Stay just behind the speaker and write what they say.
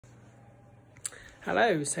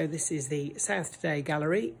Hello, so this is the South Today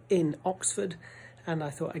Gallery in Oxford, and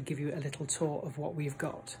I thought I'd give you a little tour of what we've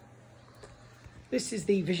got. This is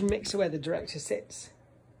the vision mixer where the director sits.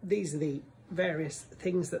 These are the various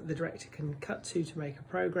things that the director can cut to make a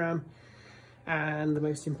programme, and the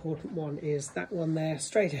most important one is that one there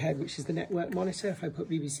straight ahead, which is the network monitor. If I put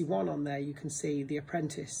BBC One on there, you can see The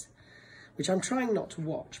Apprentice, which I'm trying not to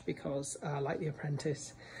watch because I like The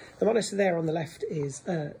Apprentice. The monitor there on the left is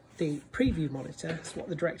the preview monitor. It's what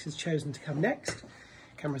the director's chosen to come next.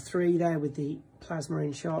 Camera 3 there with the plasma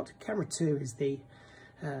in shot. Camera 2 is the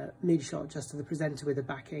mid shot just to the presenter with the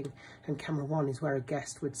backing, and camera 1 is where a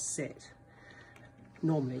guest would sit.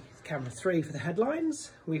 Normally camera 3 for the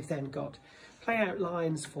headlines. We've then got playout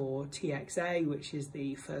lines for TXA, which is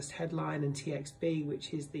the first headline, and TXB,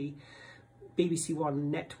 which is the BBC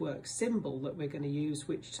One network symbol that we're going to use,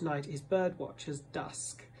 which tonight is Birdwatcher's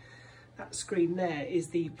Dusk. That screen there is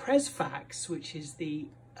the Presfax, which is the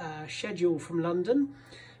schedule from London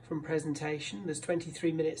from presentation. There's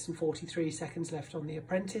 23 minutes and 43 seconds left on The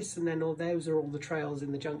Apprentice, and then all those are all the trails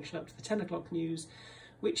in the junction up to the 10 o'clock news,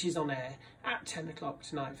 which is on air at 10 o'clock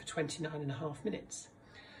tonight for 29.5 minutes.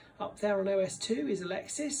 Up there on OS2 is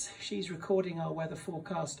Alexis. She's recording our weather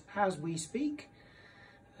forecast as we speak.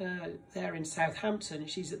 There in Southampton,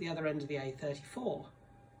 she's at the other end of the A34.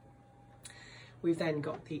 We've then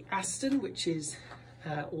got the Aston, which is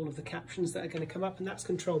all of the captions that are going to come up, and that's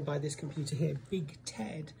controlled by this computer here, Big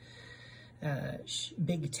Ted.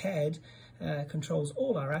 Big Ted controls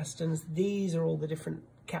all our Astons. These are all the different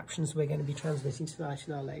captions we're going to be transmitting tonight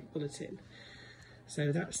in our late bulletin.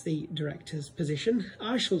 So that's the director's position.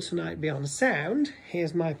 I shall tonight be on sound.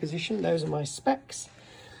 Here's my position. Those are my specs.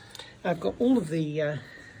 I've got all of the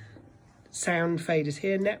sound faders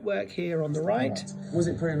here, network here on the right. Was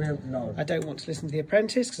it premium? No. I don't want to listen to The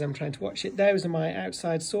Apprentice because I'm trying to watch it. Those are my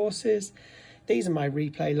outside sources. These are my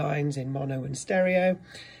replay lines in mono and stereo.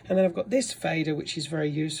 And then I've got this fader, which is very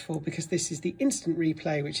useful because this is the instant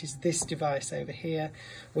replay, which is this device over here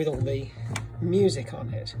with all the music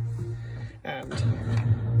on it. And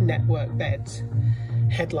network beds,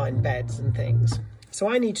 headline beds and things. So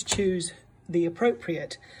I need to choose the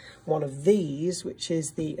appropriate one of these, which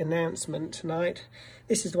is the announcement tonight.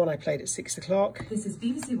 This is the one I played at 6 o'clock. This is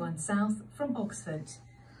BBC One South from Oxford.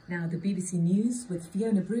 Now the BBC News with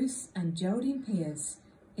Fiona Bruce and Geraldine Pearce.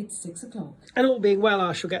 It's 6 o'clock. And all being well,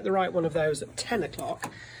 I shall get the right one of those at 10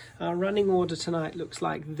 o'clock. Our running order tonight looks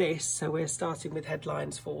like this. So we're starting with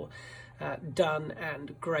headlines for Dun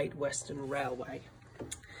and Great Western Railway.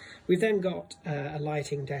 We've then got a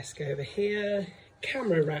lighting desk over here,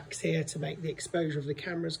 camera racks here to make the exposure of the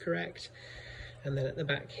cameras correct, and then at the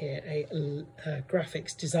back here a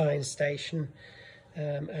graphics design station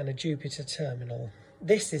and a Jupiter terminal.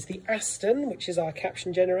 This is the Aston, which is our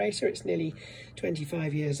caption generator. It's nearly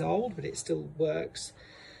 25 years old, but it still works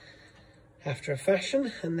after a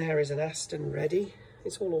fashion, and there is an Aston ready.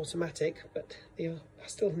 It's all automatic, but I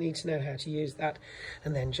still need to know how to use that.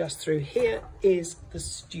 And then just through here is the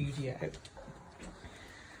studio.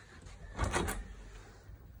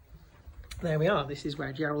 There we are. This is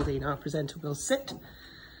where Geraldine, our presenter, will sit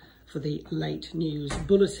for the late news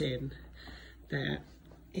bulletin. There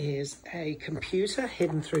is a computer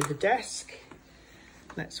hidden through the desk.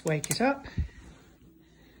 Let's wake it up.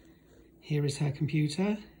 Here is her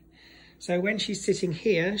computer. So when she's sitting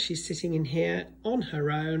here, she's sitting in here on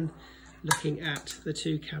her own, looking at the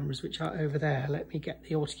two cameras which are over there. Let me get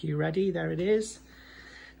the autocue ready. There it is.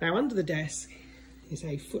 Now under the desk is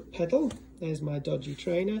a foot pedal. There's my dodgy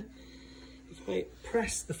trainer. If I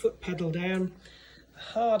press the foot pedal down, the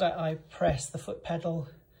harder I press the foot pedal,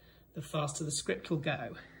 the faster the script will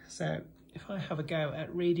go. So if I have a go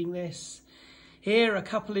at reading this, here a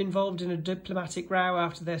couple involved in a diplomatic row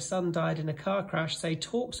after their son died in a car crash say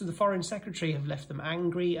talks with the foreign secretary have left them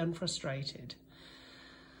angry and frustrated.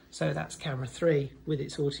 So that's camera 3 with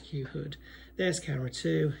its autocue hood. There's camera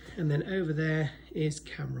 2, and then over there is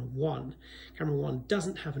camera 1. Camera 1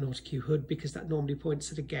 doesn't have an autocue hood because that normally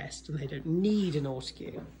points at a guest and they don't need an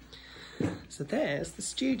autocue. So there's the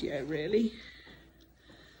studio really.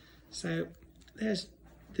 So there's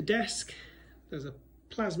the desk, there's a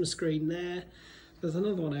plasma screen there, there's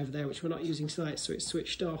another one over there which we're not using tonight, so it's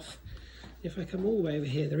switched off. If I come all the way over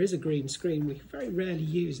here, there is a green screen. We very rarely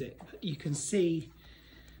use it, but you can see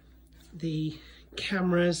the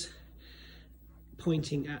cameras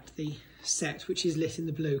pointing at the set, which is lit in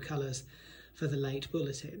the blue colours for the late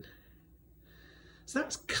bulletin. So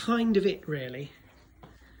that's kind of it really.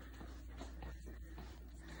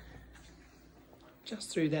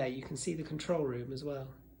 Just through there you can see the control room as well.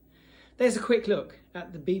 There's a quick look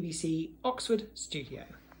at the BBC Oxford studio.